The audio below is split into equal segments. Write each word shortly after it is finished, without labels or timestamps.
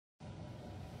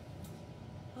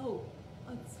Oh,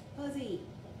 it's fuzzy.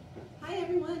 Hi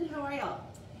everyone, how are y'all?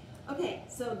 Okay,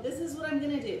 so this is what I'm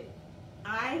gonna do.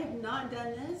 I have not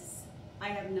done this. I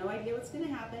have no idea what's gonna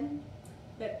happen,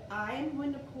 but I'm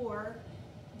going to pour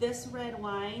this red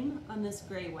wine on this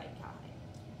gray white cowhide.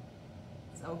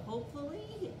 So hopefully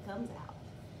it comes out.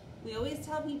 We always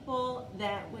tell people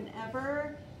that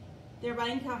whenever they're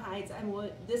buying cowhides,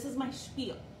 this is my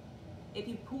spiel. If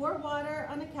you pour water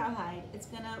on a cowhide, it's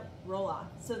gonna roll off.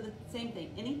 So the same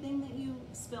thing, anything that you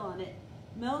spill on it,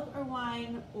 milk or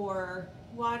wine or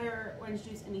water, orange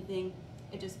juice, anything,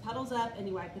 it just puddles up and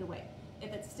you wipe it away.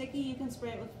 If it's sticky, you can spray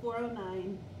it with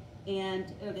 409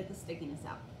 and it'll get the stickiness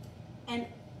out. And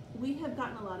we have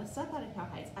gotten a lot of stuff out of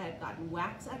cowhides. I have gotten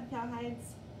wax out of cowhides,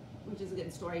 which is a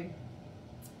good story.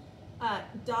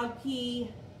 Dog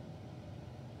pee,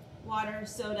 water,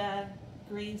 soda,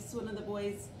 grease. One of the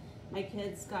boys, my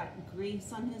kids, got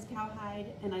grease on his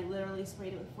cowhide and I literally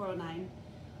sprayed it with 409.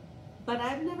 But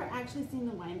I've never actually seen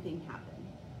the wine thing happen.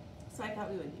 So I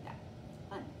thought we would do that.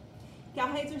 Fun.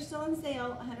 Cowhides are still on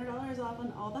sale, $100 off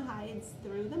on all the hides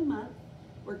through the month.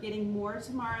 We're getting more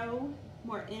tomorrow,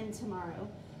 more in tomorrow.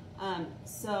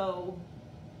 So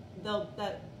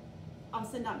I'll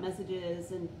send out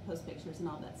messages and post pictures and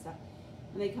all that stuff.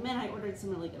 When they come in, I ordered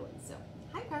some really good ones. So,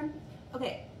 hi Carm.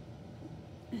 Okay.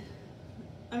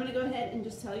 I'm gonna go ahead and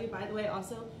just tell you, by the way,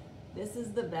 also, this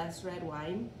is the best red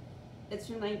wine. It's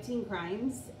from 19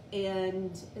 Crimes,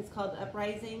 and it's called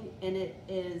Uprising, and it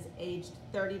is aged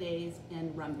 30 days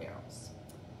in rum barrels.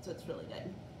 So it's really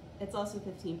good. It's also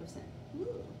 15%.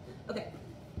 Ooh. Okay,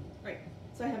 all right.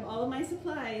 So I have all of my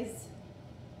supplies.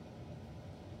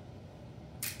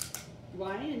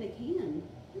 Wine in a can.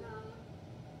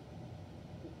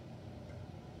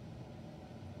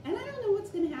 And I don't know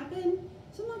what's gonna happen,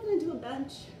 so I'm not gonna do a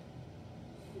bunch.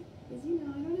 Because I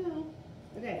don't know.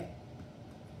 Okay.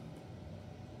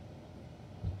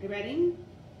 Are you ready?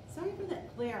 Sorry for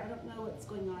that glare, I don't know what's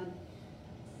going on.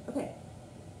 Okay,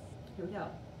 here we go.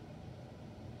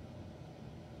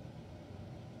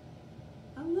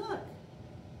 Oh look,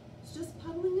 it's just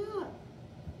puddling up.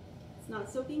 It's not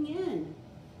soaking in.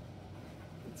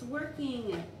 It's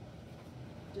working,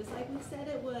 just like we said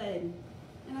it would.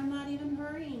 And I'm not even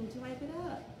hurrying to wipe it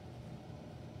up.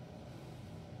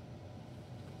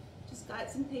 Just got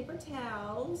some paper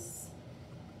towels.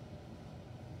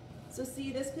 So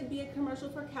see, this could be a commercial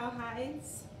for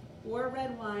cowhides, or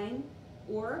red wine,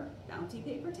 or Bounty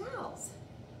paper towels.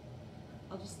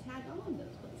 I'll just tag all of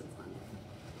those places on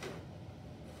it.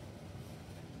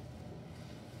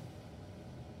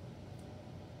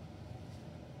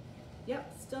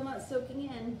 Yep, still not soaking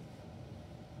in.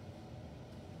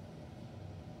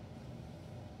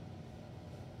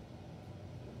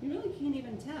 You really can't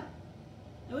even tell.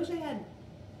 I wish I had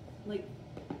like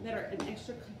an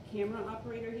extra camera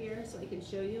operator here so I can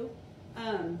show you.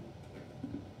 You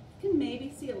can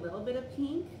maybe see a little bit of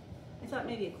pink. I thought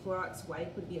maybe a Clorox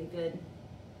wipe would be a good,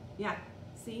 yeah,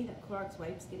 see that Clorox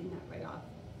wipe's getting that right off.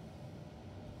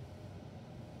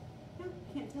 Yeah,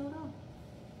 can't tell at all.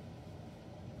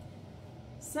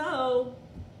 So,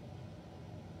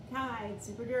 cowhide,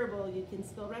 super durable. You can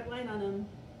spill red wine on them.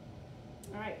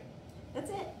 All right, that's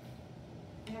it.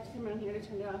 I have to come around here to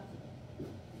turn it off.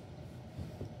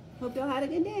 Hope y'all had a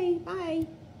good day. Bye.